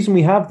 And the reason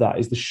we have that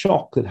is the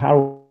shock that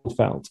Harold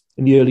felt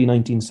in the early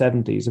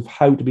 1970s of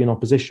how to be in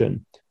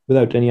opposition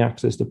without any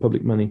access to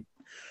public money.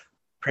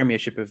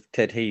 Premiership of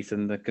Ted Heath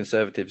and the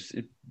Conservatives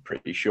is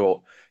pretty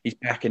short. He's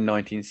back in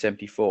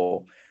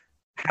 1974.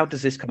 How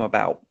does this come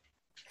about?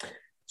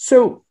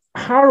 So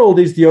Harold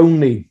is the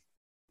only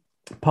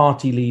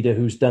party leader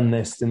who's done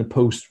this in the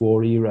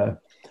post-war era,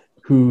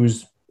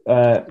 who's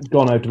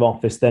gone out of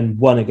office, then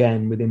won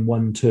again within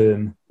one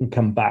term and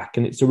come back.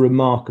 And it's a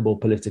remarkable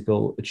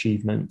political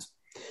achievement.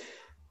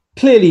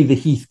 Clearly, the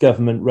Heath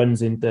government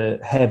runs into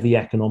heavy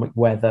economic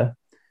weather,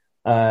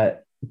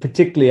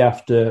 particularly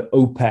after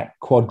OPEC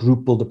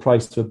quadrupled the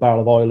price of a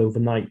barrel of oil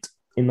overnight.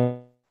 In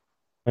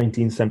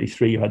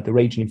 1973, you had the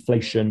raging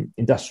inflation,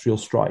 industrial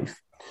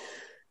strife.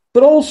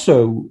 But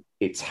also,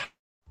 it's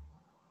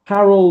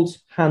Harold's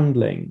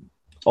handling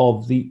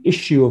of the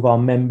issue of our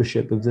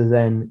membership of the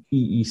then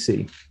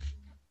EEC.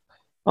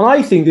 And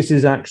I think this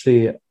is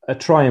actually a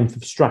triumph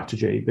of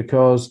strategy,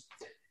 because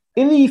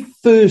in the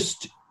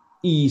first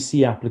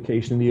EEC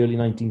application in the early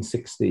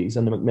 1960s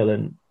under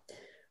Macmillan,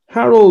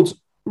 Harold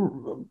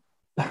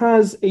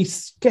gives a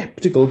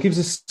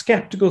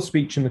skeptical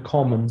speech in the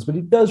Commons, but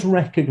he does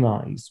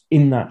recognise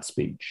in that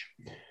speech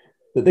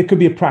that there could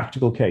be a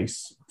practical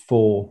case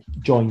for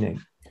joining.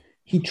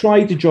 He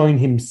tried to join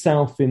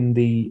himself in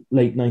the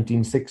late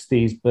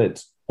 1960s,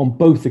 but on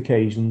both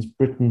occasions,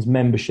 Britain's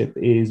membership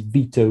is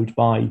vetoed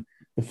by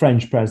the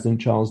French president,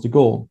 Charles de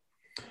Gaulle.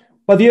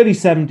 By the early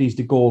 70s,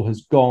 de Gaulle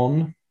has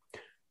gone,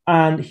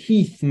 and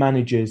Heath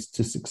manages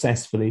to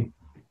successfully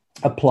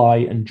apply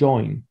and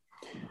join.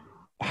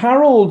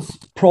 Harold's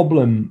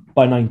problem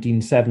by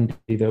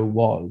 1970, though,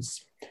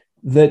 was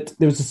that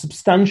there was a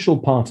substantial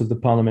part of the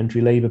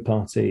Parliamentary Labour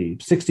Party,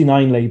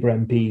 69 Labour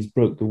MPs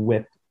broke the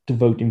whip to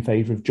vote in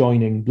favour of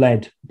joining,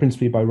 led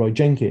principally by Roy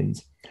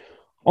Jenkins.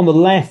 On the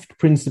left,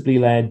 principally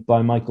led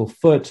by Michael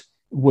Foot,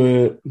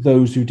 were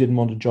those who didn't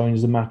want to join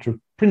as a matter of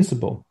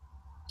principle.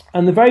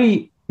 And the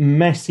very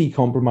messy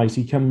compromise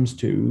he comes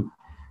to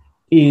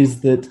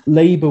is that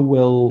Labour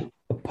will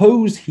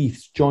oppose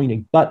Heath's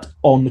joining, but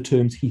on the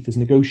terms Heath has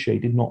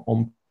negotiated, not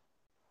on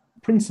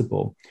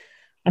principle.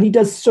 And he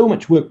does so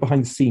much work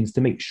behind the scenes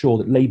to make sure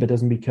that Labour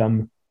doesn't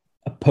become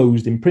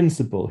opposed in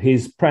principle.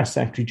 His press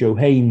secretary, Joe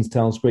Haynes,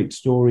 tells great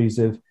stories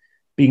of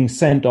being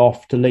sent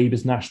off to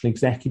Labour's National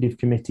Executive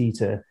Committee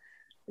to,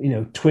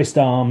 twist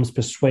arms,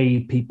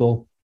 persuade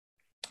people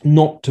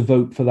not to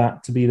vote for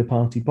that to be the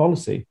party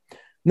policy.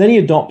 And then he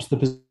adopts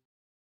the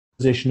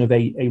position of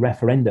a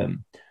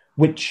referendum,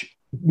 which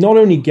not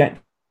only gets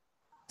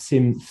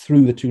him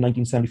through the two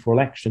 1974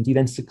 elections, he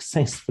then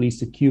successfully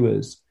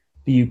secures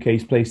the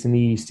UK's place in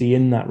the EEC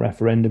in that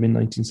referendum in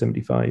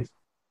 1975.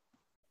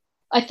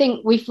 I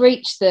think we've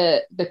reached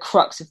the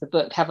crux of the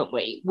book, haven't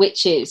we?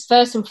 Which is,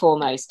 first and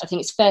foremost, I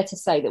think it's fair to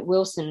say that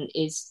Wilson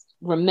is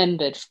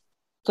remembered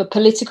for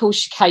political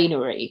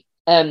chicanery,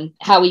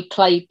 how he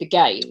played the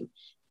game,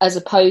 as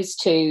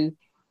opposed to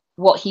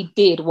what he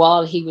did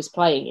while he was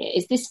playing it.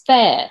 Is this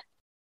fair?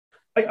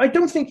 I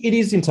don't think it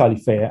is entirely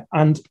fair.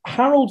 And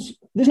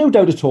there's no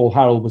doubt at all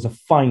Harold was a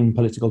fine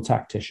political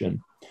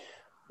tactician.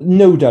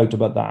 No doubt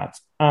about that.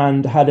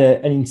 And had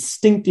an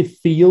instinctive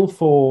feel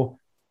for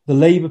the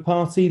Labour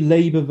Party,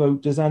 Labour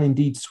voters, and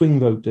indeed swing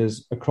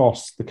voters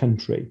across the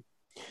country.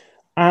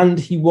 And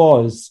he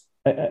was,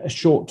 a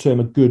short term,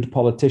 a good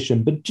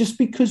politician. But just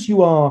because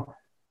you are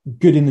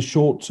good in the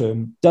short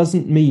term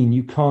doesn't mean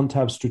you can't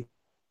have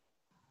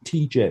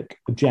strategic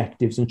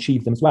objectives and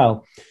achieve them as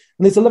well.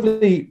 And there's a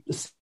lovely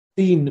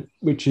scene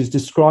which is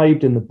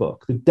described in the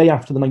book, the day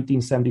after the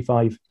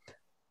 1975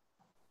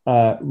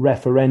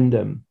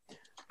 referendum,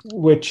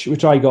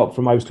 which I got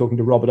from, I was talking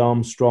to Robert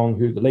Armstrong,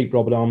 the late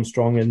Robert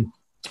Armstrong, and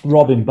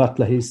Robin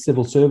Butler, his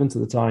civil servant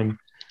at the time,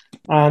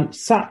 and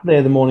sat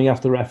there the morning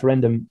after the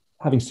referendum,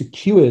 having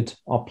secured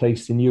our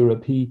place in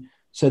Europe. He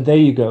said, there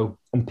you go.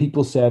 And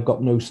people say I've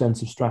got no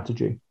sense of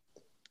strategy.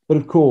 But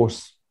of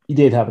course, he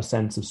did have a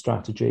sense of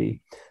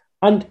strategy.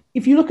 And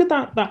if you look at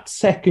that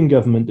second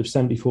government of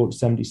 74 to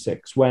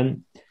 76,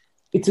 when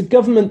it's a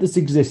government that's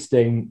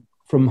existing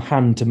from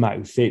hand to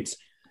mouth, it's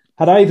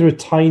had either a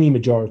tiny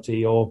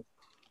majority or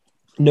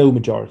no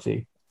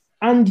majority.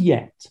 And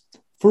yet,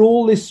 for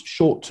all this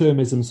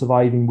short-termism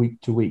surviving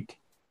week to week,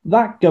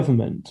 that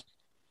government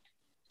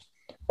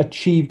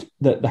achieved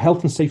the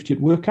Health and Safety at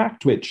Work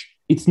Act, which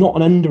it's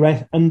not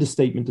an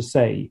understatement to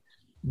say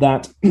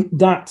that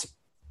that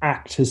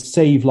act has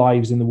saved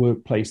lives in the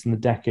workplace in the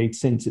decades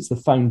since. It's the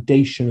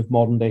foundation of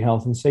modern-day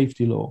health and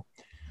safety law.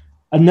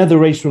 Another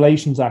Race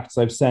Relations Act, as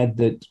I've said,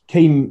 that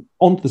came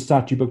onto the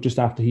statute book just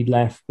after he'd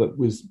left, but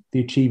was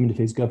the achievement of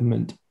his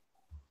government.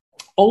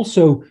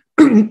 Also,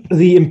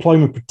 the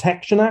Employment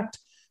Protection Act,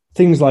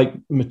 things like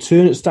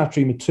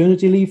statutory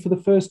maternity leave for the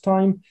first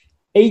time,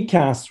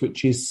 ACAS,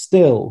 which is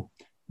still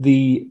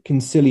the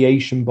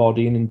conciliation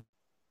body in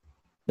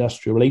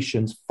industrial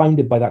relations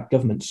founded by that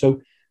government.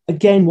 So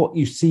again, what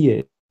you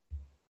see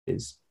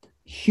is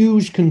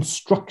huge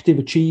constructive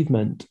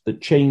achievement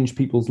that changed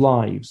people's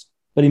lives,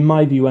 but in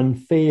my view,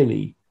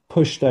 unfairly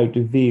pushed out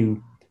of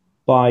view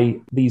by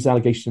these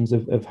allegations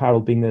of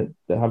Harold being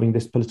having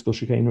this political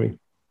chicanery.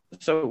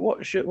 So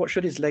what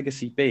should his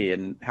legacy be,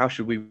 and how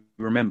should we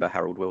remember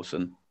Harold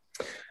Wilson?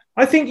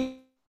 I think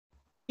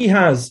he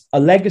has a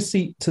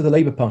legacy to the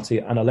Labour Party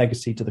and a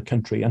legacy to the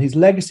country. And his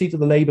legacy to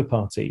the Labour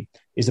Party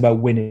is about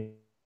winning.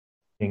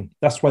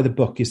 That's why the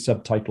book is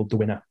subtitled The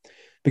Winner,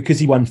 because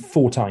he won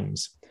 4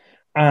 times.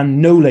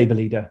 And no Labour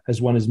leader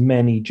has won as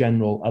many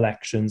general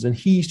elections. And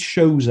he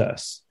shows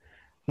us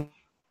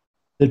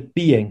that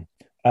being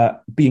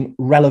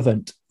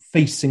relevant,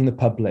 facing the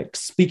public,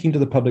 speaking to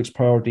the public's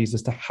priorities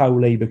as to how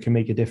Labour can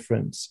make a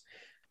difference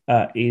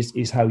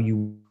is how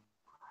you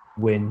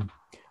win.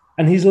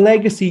 And his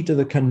legacy to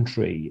the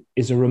country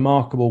is a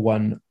remarkable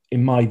one,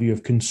 in my view,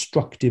 of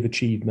constructive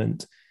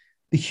achievement.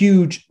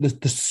 The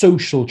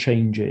social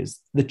changes,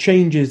 the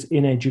changes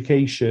in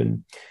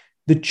education,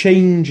 the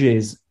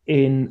changes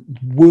in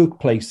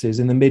workplaces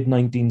in the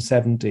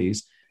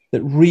mid-1970s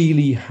that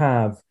really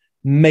have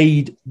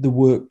made the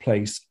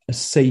workplace a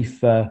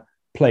safer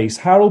place.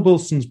 Harold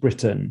Wilson's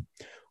Britain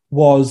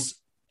was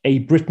a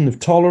Britain of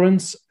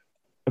tolerance,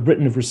 a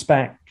Britain of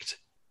respect,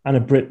 and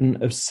a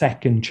Britain of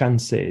second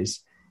chances.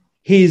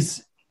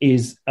 His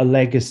is a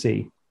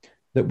legacy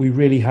that we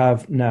really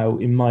have now,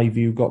 in my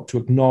view, got to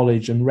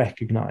acknowledge and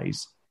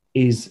recognise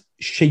is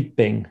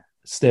shaping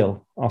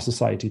still our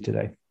society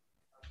today.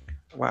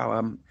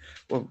 Wow.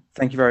 Well,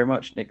 thank you very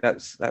much, Nick.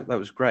 That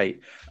was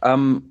great.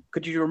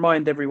 Could you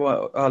remind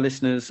everyone, our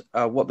listeners,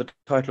 what the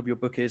title of your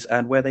book is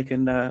and where they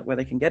can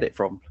get it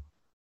from?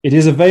 It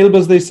is available,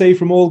 as they say,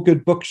 from all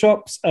good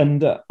bookshops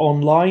and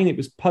online. It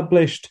was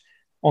published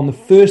on the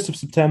 1st of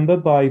September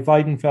by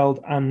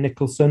Weidenfeld and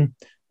Nicholson,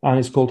 and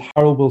it's called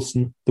Harold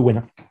Wilson, The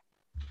Winner.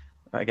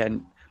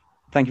 Again,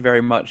 thank you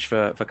very much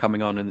for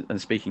coming on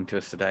and speaking to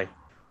us today.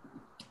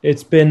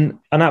 It's been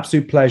an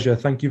absolute pleasure.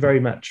 Thank you very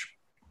much.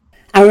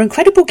 Our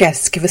incredible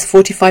guests give us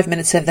 45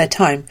 minutes of their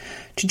time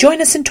to join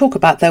us and talk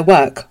about their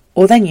work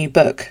or their new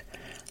book.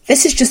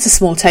 This is just a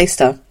small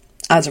taster.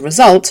 As a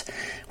result,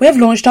 we have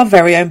launched our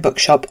very own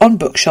bookshop on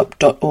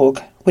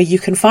bookshop.org, where you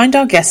can find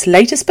our guests'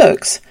 latest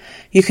books,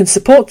 you can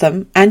support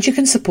them, and you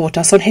can support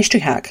us on History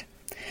Hack.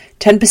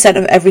 10%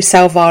 of every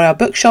sale via our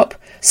bookshop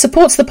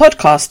supports the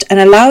podcast and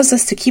allows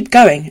us to keep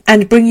going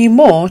and bring you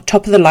more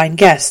top-of-the-line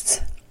guests.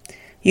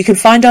 You can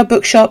find our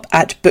bookshop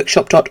at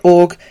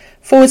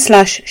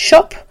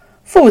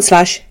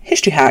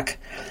bookshop.org/shop/History Hack,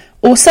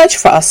 or search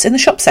for us in the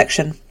shop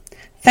section.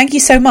 Thank you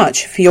so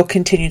much for your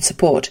continued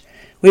support.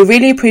 We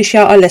really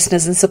appreciate our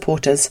listeners and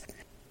supporters.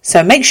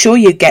 So make sure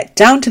you get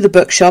down to the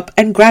bookshop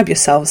and grab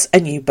yourselves a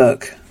new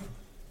book.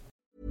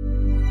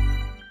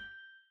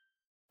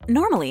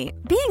 Normally,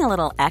 being a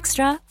little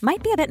extra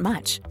might be a bit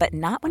much, but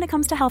not when it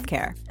comes to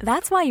healthcare.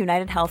 That's why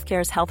United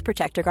Healthcare's Health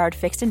Protector Guard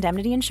fixed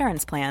indemnity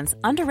insurance plans,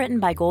 underwritten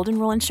by Golden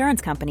Rule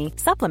Insurance Company,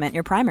 supplement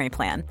your primary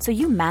plan so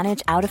you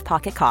manage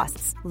out-of-pocket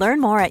costs. Learn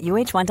more at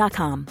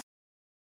uh1.com.